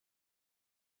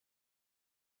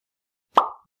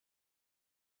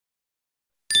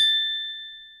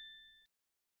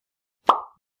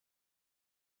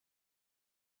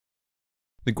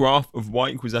The graph of y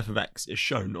equals f of x is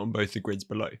shown on both the grids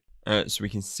below. So we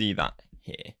can see that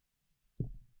here.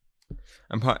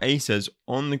 And part A says,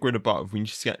 on the grid above, we need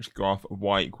to sketch the graph of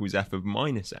y equals f of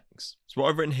minus x. So what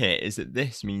I've written here is that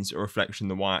this means a reflection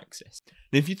of the y-axis.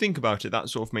 And if you think about it, that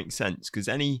sort of makes sense, because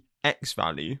any x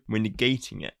value, when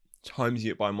negating it, times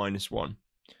it by -1.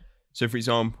 So for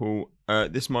example,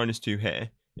 this -2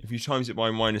 here, if you times it by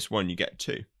 -1, you get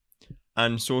 2.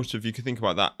 And sort of, you could think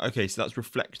about that, okay, so that's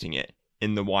reflecting it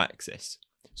in the y-axis.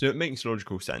 So it makes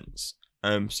logical sense.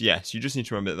 So yes, you just need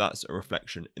to remember that that's a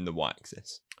reflection in the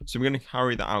y-axis. So we're going to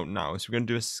carry that out now. So we're going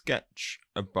to do a sketch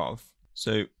above.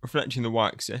 So reflecting the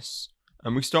y-axis.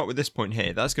 And we start with this point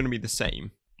here. That's going to be the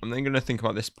same. I'm then going to think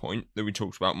about this point that we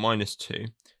talked about,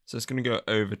 -2. So it's going to go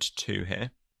over to 2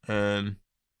 here.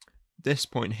 This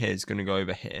point here is going to go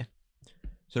over here.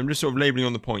 So I'm just sort of labeling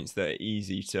on the points that are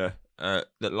easy to,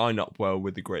 that line up well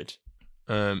with the grid.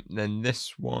 Then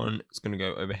this one is going to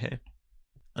go over here.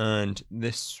 And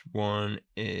this one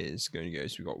is going to go,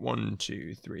 so we've got 1,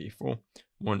 2, 3, 4.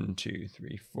 1, 2,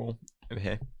 3, 4 over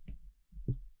here.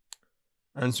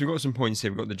 And so we've got some points here.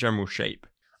 We've got the general shape.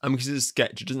 And because it's a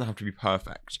sketch, it doesn't have to be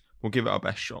perfect. We'll give it our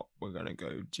best shot. We're going to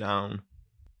go down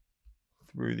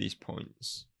through these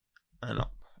points and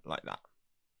up like that.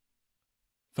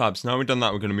 Fab. So now we've done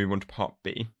that, we're going to move on to part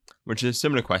B, which is a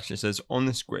similar question. It says, on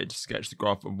this grid, sketch the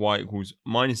graph of y equals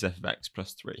minus f of x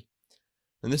plus 3.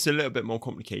 And this is a little bit more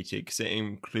complicated because it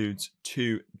includes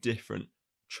 2 different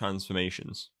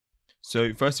transformations.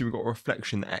 So firstly, we've got a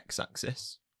reflection the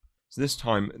x-axis. So this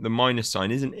time, the minus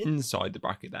sign isn't inside the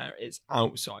bracket there, it's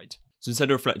outside. So instead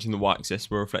of reflecting the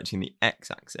y-axis, we're reflecting the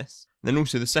x-axis. Then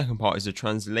also the second part is a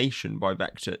translation by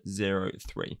vector 0,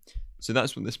 3. So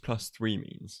that's what this plus 3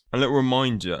 means. A little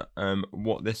reminder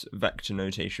what this vector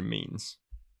notation means.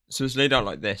 So it's laid out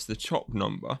like this. The top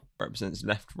number represents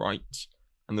left, right,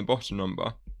 and the bottom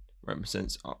number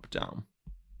represents up, down.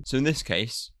 So in this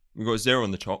case, we've got 0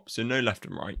 on the top, so no left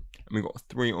and right, and we've got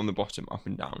 3 on the bottom, up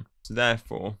and down. So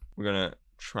therefore, we're going to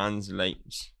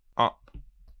translate up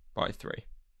by 3.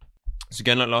 So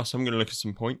again, like last time, I'm going to look at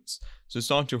some points. So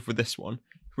starting off with this one,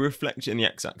 if we reflect it in the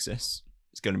x-axis,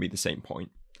 it's going to be the same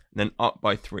point. And then up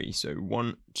by 3, so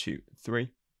 1, 2, 3.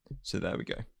 So there we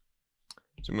go.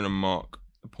 So I'm going to mark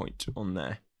a point on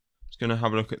there. Just going to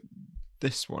have a look at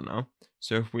this one now.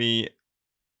 So if we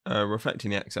reflect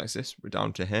in the x-axis, we're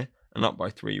down to here, and up by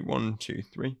 3, 1, 2,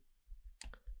 3.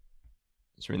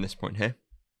 So we're in this point here.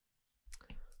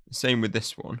 Same with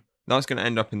this one. That's going to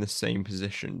end up in the same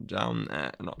position down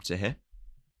there and up to here.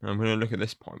 And I'm going to look at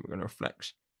this point. We're going to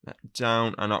reflect that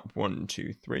down and up 1,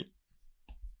 2, 3.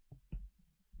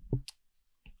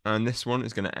 And this one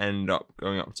is going to end up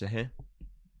going up to here.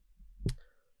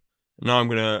 Now I'm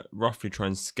going to roughly try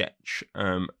and sketch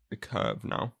the curve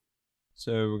now.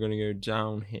 So we're going to go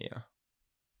down here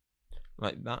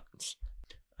like that.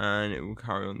 And it will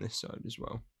carry on this side as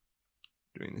well,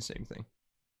 doing the same thing.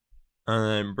 And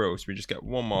then, bro, so we just get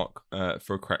 1 mark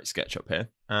for a correct sketch up here.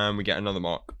 And we get another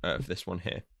mark for this one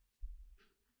here.